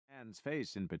man's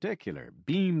face in particular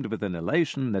beamed with an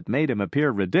elation that made him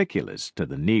appear ridiculous to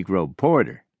the Negro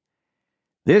porter.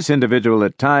 This individual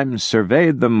at times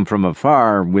surveyed them from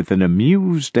afar with an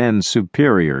amused and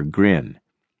superior grin.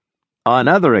 On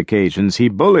other occasions he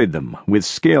bullied them with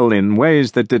skill in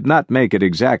ways that did not make it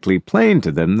exactly plain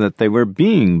to them that they were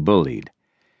being bullied.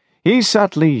 He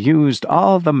subtly used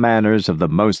all the manners of the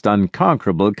most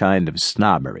unconquerable kind of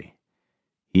snobbery.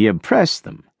 He oppressed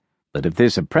them, but of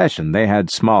this oppression they had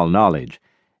small knowledge,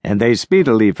 and they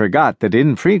speedily forgot that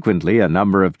infrequently a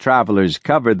number of travelers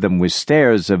covered them with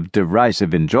stares of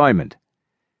derisive enjoyment.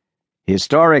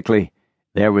 Historically,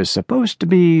 there was supposed to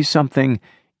be something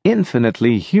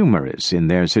infinitely humorous in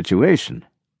their situation.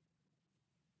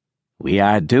 "We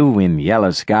are due in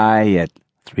Yellow Sky at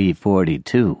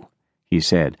 3:42, he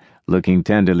said, looking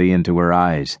tenderly into her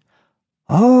eyes.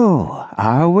 "Oh,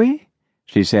 are we?"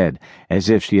 she said, as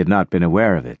if she had not been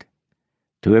aware of it.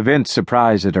 To evince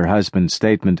surprise at her husband's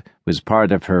statement was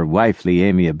part of her wifely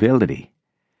amiability.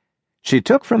 She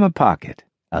took from a pocket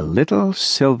a little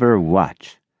silver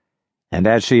watch, and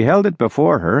as she held it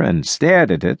before her and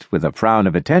stared at it with a frown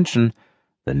of attention,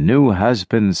 the new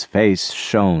husband's face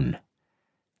shone.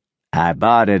 "I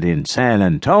bought it in San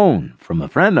Antone from a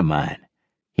friend of mine,"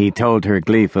 he told her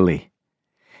gleefully.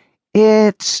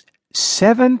 "It's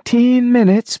 17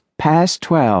 minutes past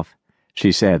 12,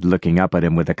 she said, looking up at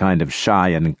him with a kind of shy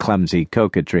and clumsy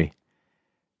coquetry.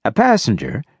 A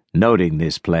passenger, noting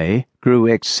this play, grew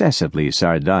excessively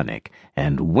sardonic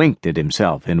and winked at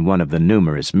himself in one of the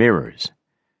numerous mirrors.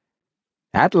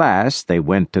 At last they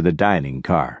went to the dining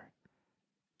car.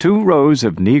 2 rows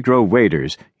of Negro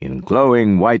waiters in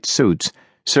glowing white suits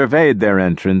surveyed their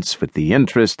entrance with the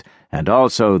interest and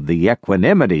also the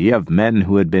equanimity of men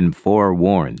who had been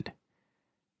forewarned.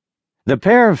 The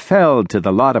pair fell to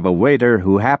the lot of a waiter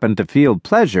who happened to feel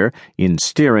pleasure in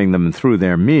steering them through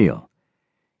their meal.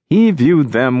 He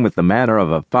viewed them with the manner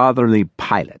of a fatherly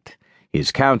pilot,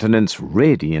 his countenance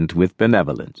radiant with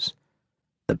benevolence.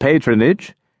 The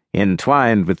patronage,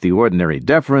 entwined with the ordinary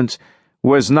deference,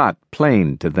 was not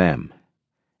plain to them.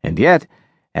 And yet,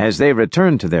 as they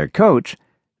returned to their coach,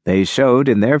 they showed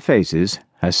in their faces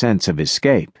a sense of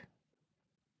escape.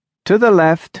 To the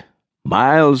left,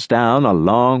 miles down a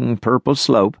long purple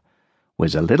slope,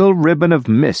 was a little ribbon of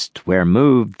mist where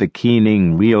moved the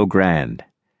keening Rio Grande.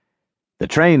 The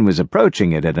train was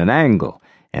approaching it at an angle,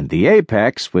 and the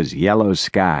apex was yellow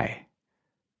sky.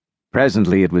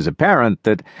 Presently it was apparent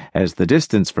that, as the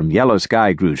distance from yellow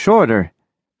sky grew shorter,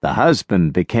 the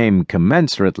husband became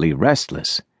commensurately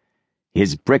restless.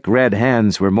 His brick-red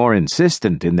hands were more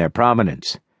insistent in their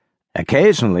prominence.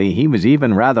 Occasionally he was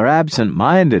even rather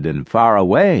absent-minded and far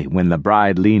away when the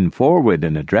bride leaned forward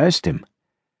and addressed him.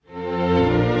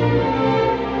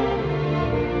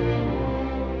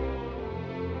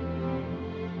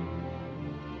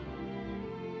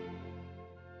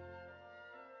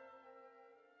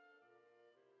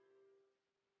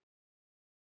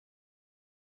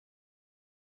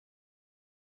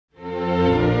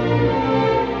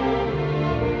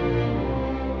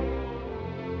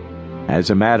 As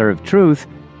a matter of truth,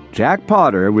 Jack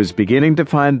Potter was beginning to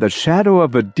find the shadow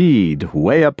of a deed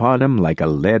weigh upon him like a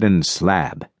leaden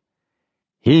slab.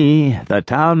 He, the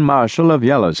town marshal of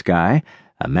Yellow Sky,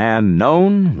 a man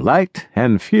known, liked,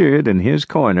 and feared in his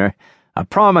corner, a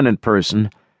prominent person,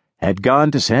 had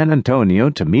gone to San Antonio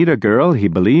to meet a girl he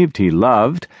believed he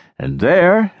loved, and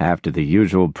there, after the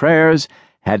usual prayers,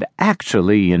 had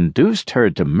actually induced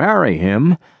her to marry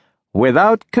him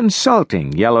without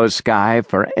consulting Yellow Sky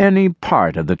for any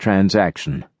part of the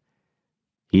transaction.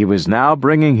 He was now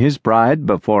bringing his bride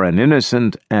before an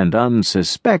innocent and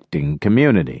unsuspecting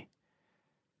community.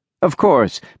 Of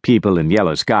course, people in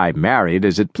Yellow Sky married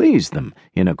as it pleased them,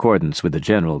 in accordance with the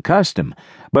general custom,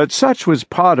 but such was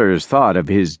Potter's thought of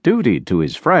his duty to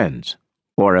his friends,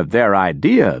 or of their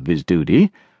idea of his duty,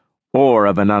 or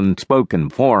of an unspoken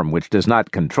form which does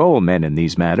not control men in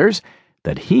these matters,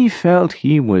 that he felt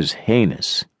he was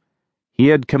heinous. He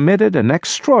had committed an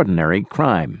extraordinary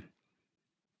crime.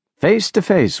 Face to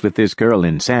face with this girl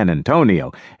in San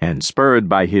Antonio, and spurred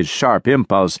by his sharp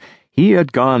impulse, he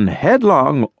had gone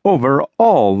headlong over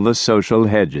all the social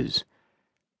hedges.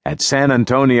 At San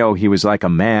Antonio he was like a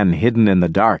man hidden in the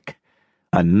dark.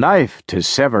 A knife to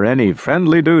sever any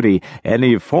friendly duty,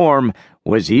 any form,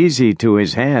 was easy to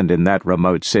his hand in that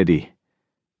remote city.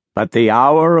 But the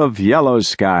hour of Yellow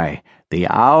Sky, the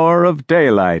hour of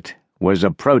daylight, was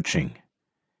approaching.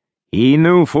 He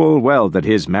knew full well that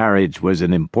his marriage was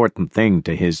an important thing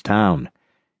to his town.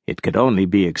 It could only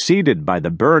be exceeded by the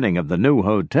burning of the new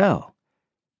hotel.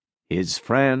 His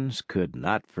friends could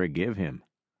not forgive him.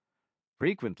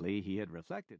 Frequently he had reflected.